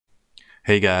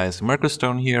Hey guys, Marcus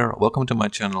Stone here. Welcome to my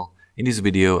channel. In this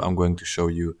video, I'm going to show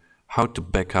you how to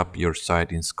back up your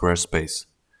site in Squarespace.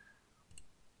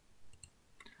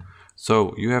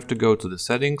 So you have to go to the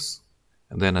settings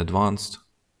and then advanced,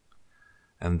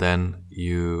 and then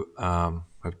you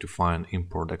have to find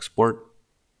import export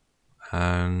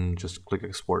and just click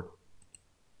export.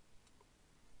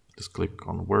 Just click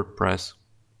on WordPress,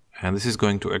 and this is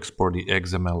going to export the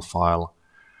XML file,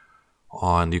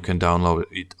 and you can download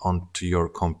it onto your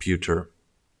computer.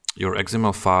 Your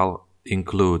XML file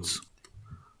includes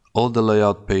all the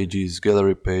layout pages,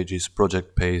 gallery pages,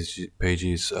 project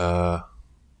pages,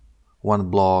 one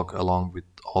blog along with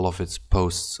all of its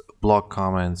posts, blog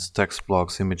comments, text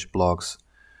blogs, image blogs,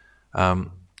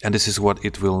 and this is what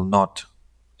it will not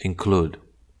include.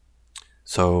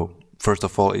 So first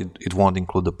of all, it won't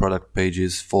include the product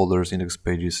pages, folders, index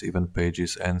pages, event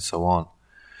pages, and so on.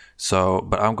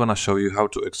 But I'm gonna show you how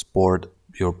to export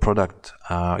your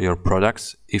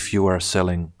products if you are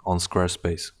selling on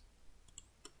Squarespace.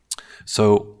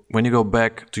 So when you go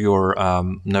back to your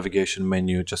navigation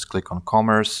menu, just click on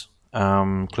Commerce,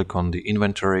 click on the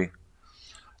Inventory,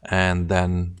 and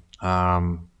then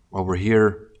over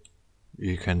here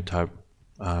you can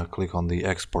click on the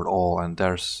Export All, and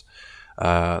there's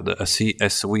the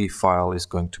CSV file is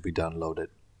going to be downloaded.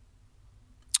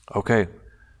 Okay,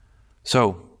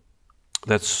 so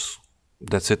that's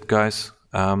it, guys.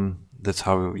 That's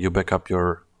how you back up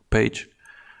your page.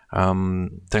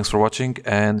 Thanks for watching,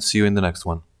 and see you in the next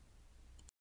one.